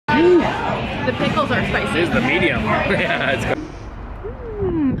The pickles are spicy. This is the medium. Yeah, it's good.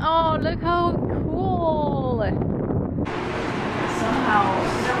 Oh, look how cool. Somehow.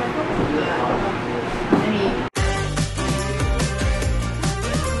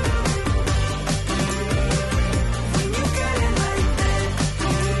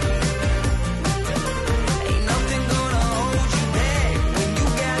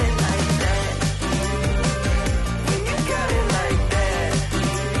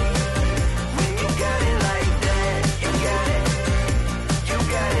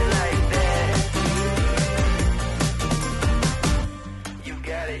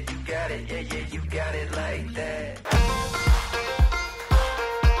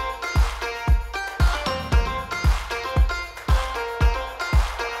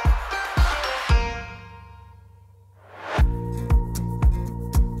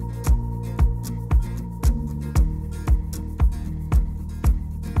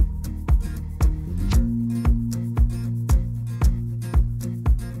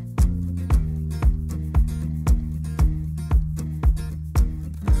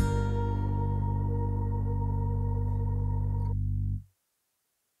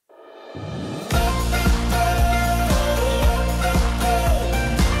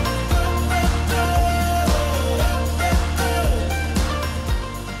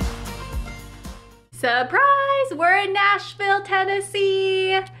 Surprise! We're in Nashville,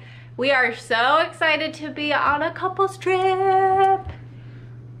 Tennessee. We are so excited to be on a couples trip.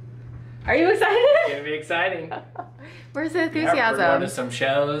 Are you excited? It's gonna be exciting. Where's the enthusiasm? Yeah, we're going to some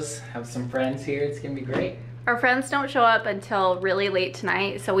shows, have some friends here. It's gonna be great. Our friends don't show up until really late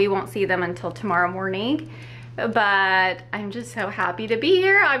tonight, so we won't see them until tomorrow morning. But I'm just so happy to be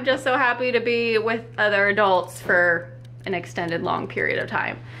here. I'm just so happy to be with other adults for an extended long period of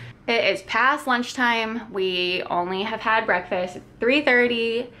time. It is past lunchtime. We only have had breakfast at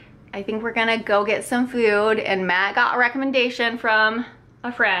 3:30. I think we're gonna go get some food, and Matt got a recommendation from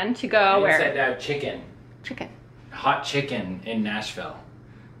a friend to go He where? said chicken. Chicken. Hot chicken in Nashville.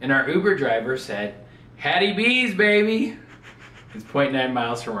 And our Uber driver said, Hattie B's, baby. It's 0.9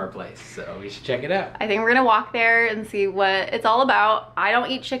 miles from our place, so we should check it out. I think we're gonna walk there and see what it's all about. I don't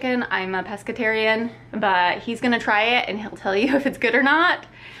eat chicken, I'm a pescatarian, but he's gonna try it and he'll tell you if it's good or not.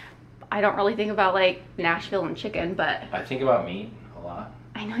 I don't really think about like Nashville and chicken, but I think about meat a lot.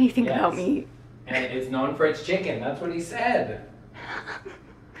 I know you think about meat. And it's known for its chicken, that's what he said.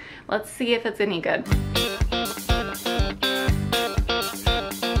 Let's see if it's any good.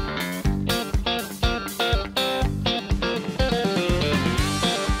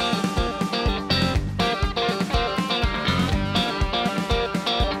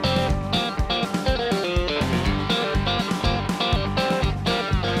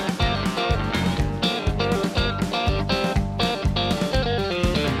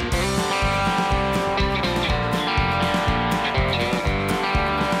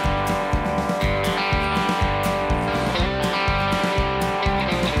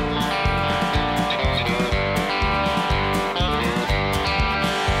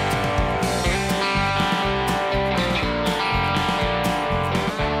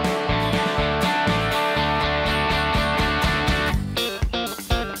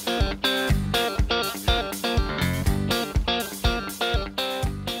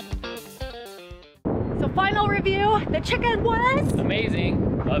 Final review, the chicken was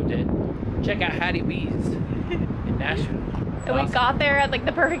amazing, loved it. Check out Hattie B's in Nashville. And we got there at like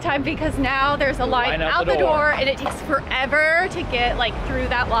the perfect time because now there's a line out the door and it takes forever to get like through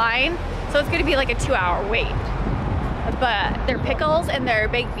that line. So it's gonna be like a 2-hour wait. But their pickles and their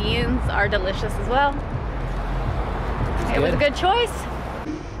baked beans are delicious as well. It was a good choice.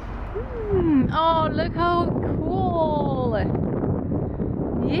 Oh, look how cool.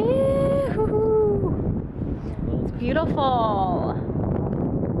 Yeah. Beautiful.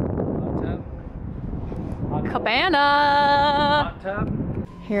 Cabana. Hot tub.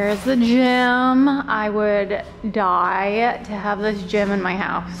 Here's the gym. I would die to have this gym in my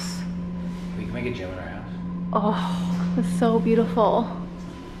house. We can make a gym in our house. Oh, it's so beautiful.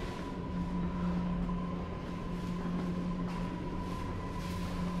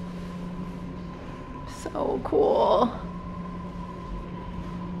 So cool.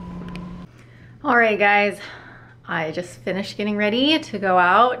 All right, guys. I just finished getting ready to go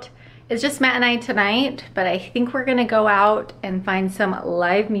out. It's just Matt and I tonight, but I think we're gonna go out and find some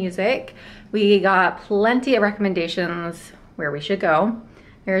live music. We got plenty of recommendations where we should go.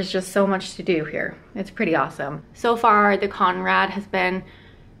 There's just so much to do here. It's pretty awesome. So far, the Conrad has been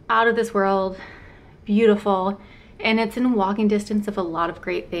out of this world, beautiful, and it's in walking distance of a lot of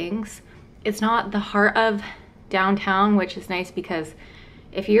great things. It's not the heart of downtown, which is nice because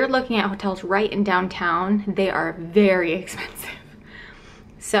if you're looking at hotels right in downtown, they are very expensive.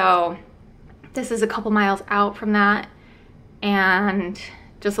 So this is a couple miles out from that and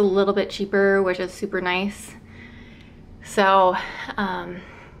just a little bit cheaper, which is super nice. So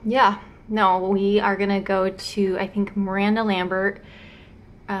yeah, no, we are gonna go to, I think, Miranda Lambert,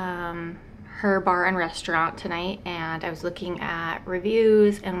 her bar and restaurant tonight, and I was looking at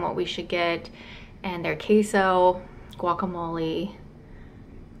reviews and what we should get, and their queso guacamole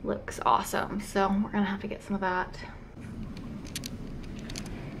looks awesome, so we're gonna have to get some of that.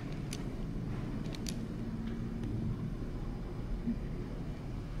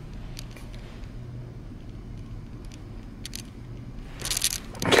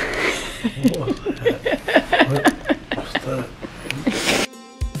 What's that?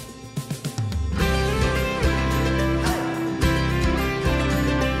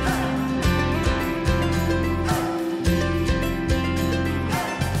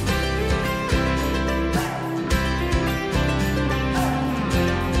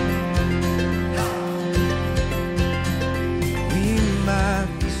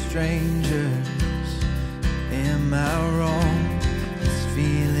 Strangers, am I wrong? This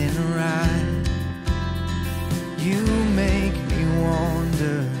feeling right? You make me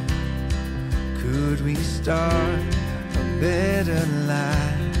wonder, could we start a better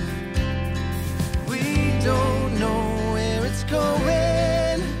life? We don't know where it's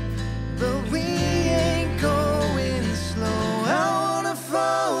going, but we ain't going slow. I wanna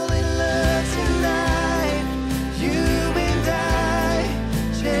fall in love tonight, you and I,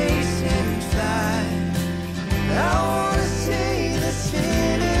 chasing flight. I wanna see the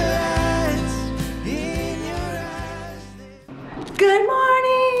city lights in your eyes. Good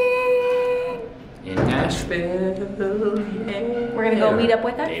morning! In Nashville, yeah. We're gonna go meet up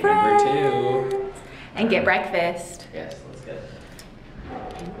with our Day friends number 2. and get breakfast. Yes, let's go.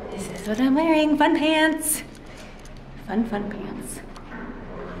 This is what I'm wearing, fun pants. Fun pants.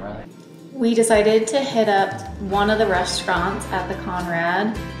 Right. We decided to hit up one of the restaurants at the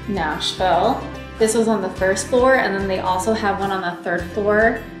Conrad, Nashville. This was on the first floor, and then they also have one on the third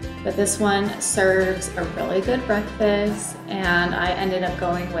floor, but this one serves a really good breakfast, and I ended up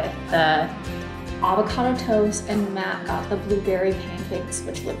going with the avocado toast, and Matt got the blueberry pancakes,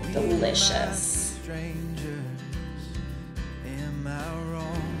 which look delicious. Strangers, am I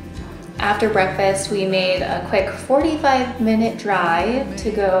wrong? After breakfast, we made a quick 45-minute drive to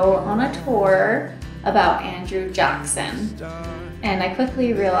go on a tour about Andrew Jackson. And I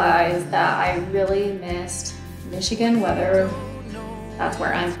quickly realized that I really missed Michigan weather. That's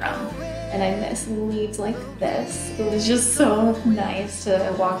where I'm from. And I miss leaves like this. It was just so nice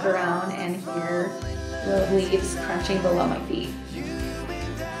to walk around and hear the leaves crunching below my feet.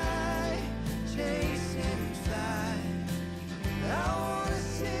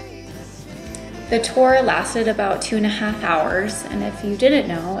 The tour lasted about 2.5 hours, and if you didn't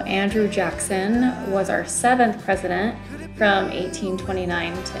know, Andrew Jackson was our 7th president from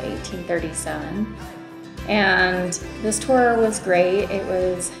 1829 to 1837. And this tour was great. It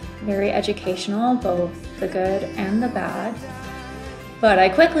was very educational, both the good and the bad. But I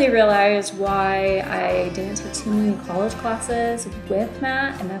quickly realized why I didn't take too many college classes with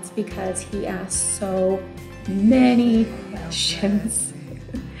Matt, and that's because he asked so many questions.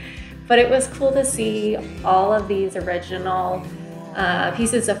 But it was cool to see all of these original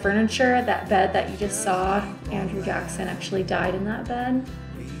pieces of furniture. That bed that you just saw, Andrew Jackson actually died in that bed.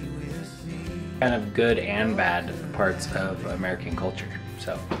 Kind of good and bad parts of American culture.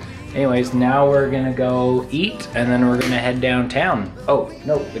 So anyways, now we're gonna go eat and then we're gonna head downtown. Oh,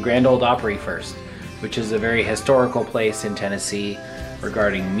 no, the Grand Ole Opry first, which is a very historical place in Tennessee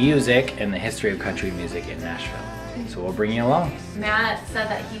regarding music and the history of country music in Nashville. So we'll bring you along. Matt said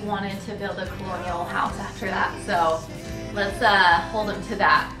that he wanted to build a colonial house after that, so let's hold him to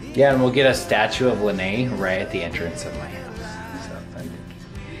that. Yeah, and we'll get a statue of Lene right at the entrance of my house. So I think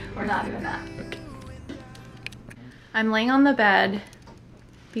We're not doing that. okay. I'm laying on the bed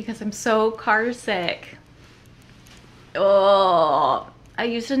because I'm so car sick. Oh, I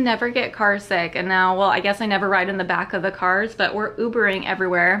used to never get car sick, and now, well, I guess I never ride in the back of the cars, but we're Ubering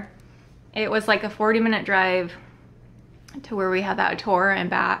everywhere. It was like a 40-minute drive to where we had that tour and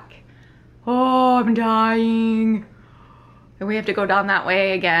back. Oh, I'm dying. And we have to go down that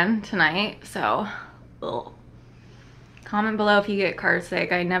way again tonight, so ugh. Comment below if you get car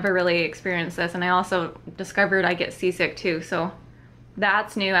sick. I never really experienced this, and I also discovered I get seasick too, so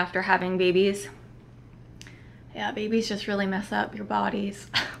that's new after having babies. Yeah, babies just really mess up your bodies.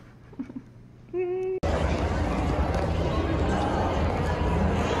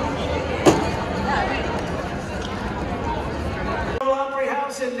 Opry House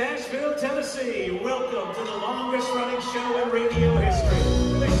Nashville, Tennessee. Welcome to the longest running show in radio history.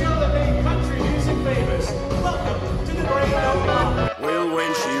 The show that made country music famous. Welcome to the Grand Ole Opry. Well,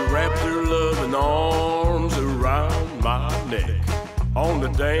 when she wrapped her loving arms around my neck on the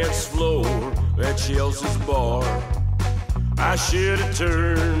dance floor at Chelsea's bar, I should have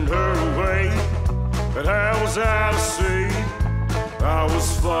turned her away, but I was out of sea. I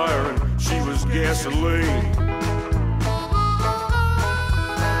was firing, she was gasoline.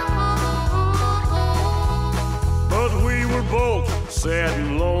 But we were both sad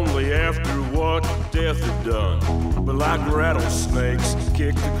and lonely after what death had done. But like rattlesnakes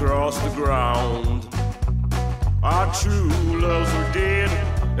kicked across the ground, our true loves were dead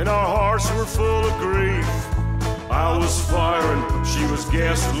and our hearts were full of grief. I was firing, she was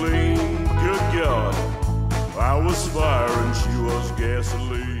gasoline. Good God, I was firing, she was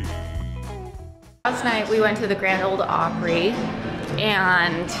gasoline. Last night we went to the Grand Ole Opry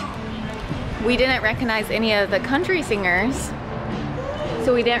and we didn't recognize any of the country singers,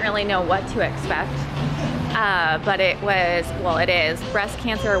 so we didn't really know what to expect. But it is Breast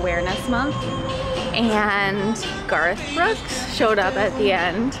Cancer Awareness Month, and Garth Brooks showed up at the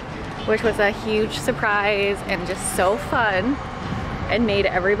end, which was a huge surprise and just so fun and made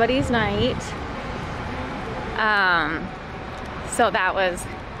everybody's night. So that was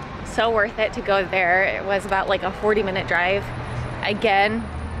so worth it to go there. It was about like a 40-minute drive again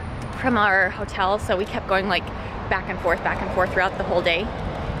from our hotel, so we kept going like back and forth throughout the whole day.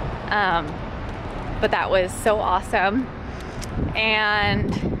 But that was so awesome.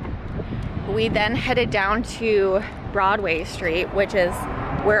 And we then headed down to Broadway Street, which is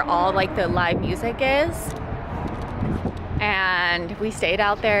where all like the live music is. And we stayed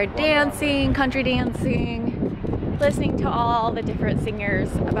out there dancing, country dancing, listening to all the different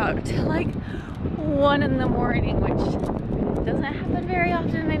singers about like 1 in the morning, which doesn't happen very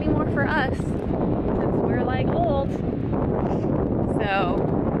often anymore for us since we're like old.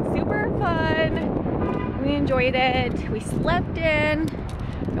 So super fun. We enjoyed it. We slept in.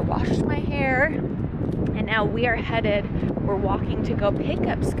 I washed my hair, and now we are we're walking to go pick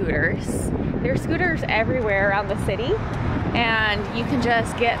up scooters. There's scooters everywhere around the city, and you can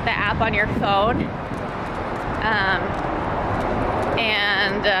just get the app on your phone,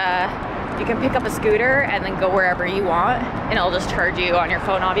 you can pick up a scooter and then go wherever you want, and it'll just charge you on your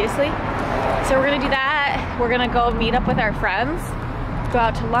phone, obviously. So we're gonna do that. We're gonna go meet up with our friends, go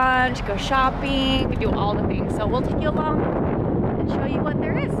out to lunch, go shopping, do all the things. So we'll take you along and show you what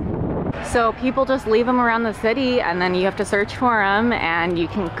there is. So people just leave them around the city, and then you have to search for them, and you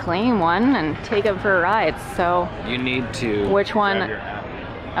can claim one and take them for rides. So You need to which one? grab your app,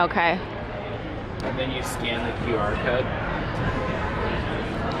 Okay. and then you scan the QR code.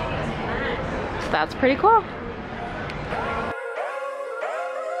 That's pretty cool.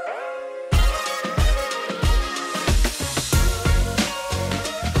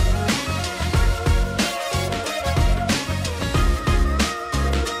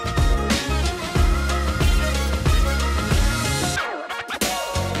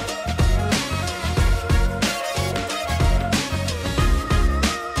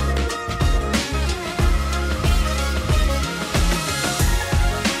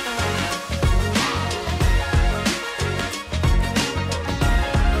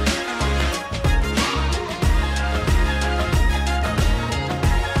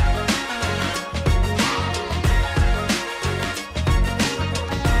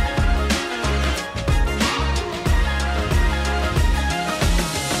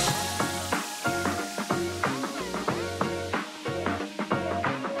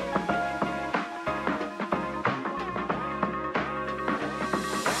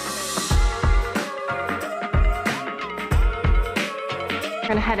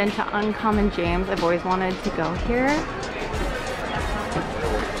 We're gonna head into Uncommon James. I've always wanted to go here.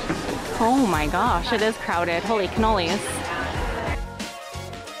 Oh my gosh, it is crowded. Holy cannolis.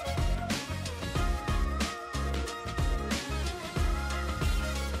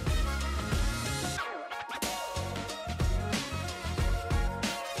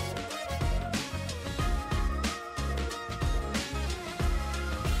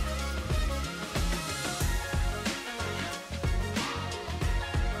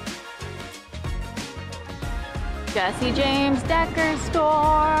 Jesse James Decker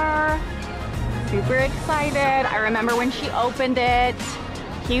store. Super excited. I remember when she opened it.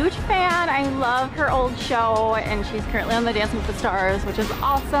 Huge fan. I love her old show, and she's currently on the Dancing with the Stars, which is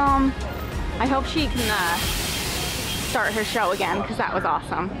awesome. I hope she can start her show again, because that was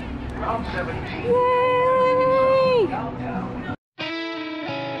awesome. Yay!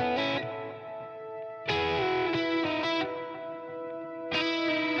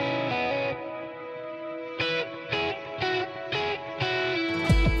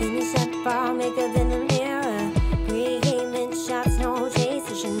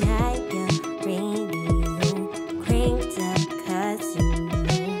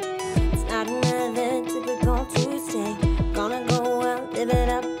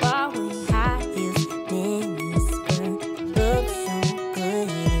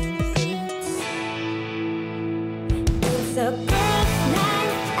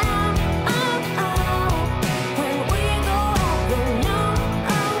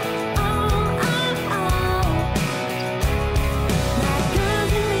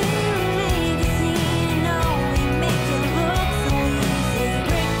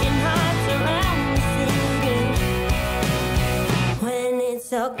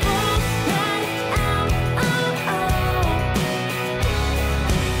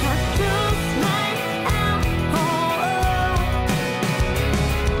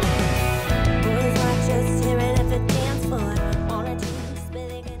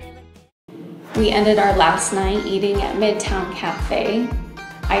 We ended our last night eating at Midtown Cafe.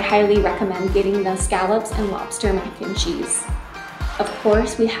 I highly recommend getting the scallops and lobster mac and cheese. Of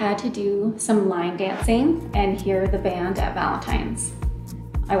course, we had to do some line dancing and hear the band at Valentine's.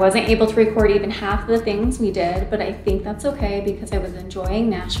 I wasn't able to record even half of the things we did, but I think that's okay because I was enjoying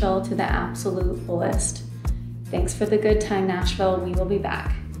Nashville to the absolute fullest. Thanks for the good time, Nashville. We will be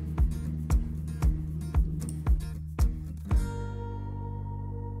back.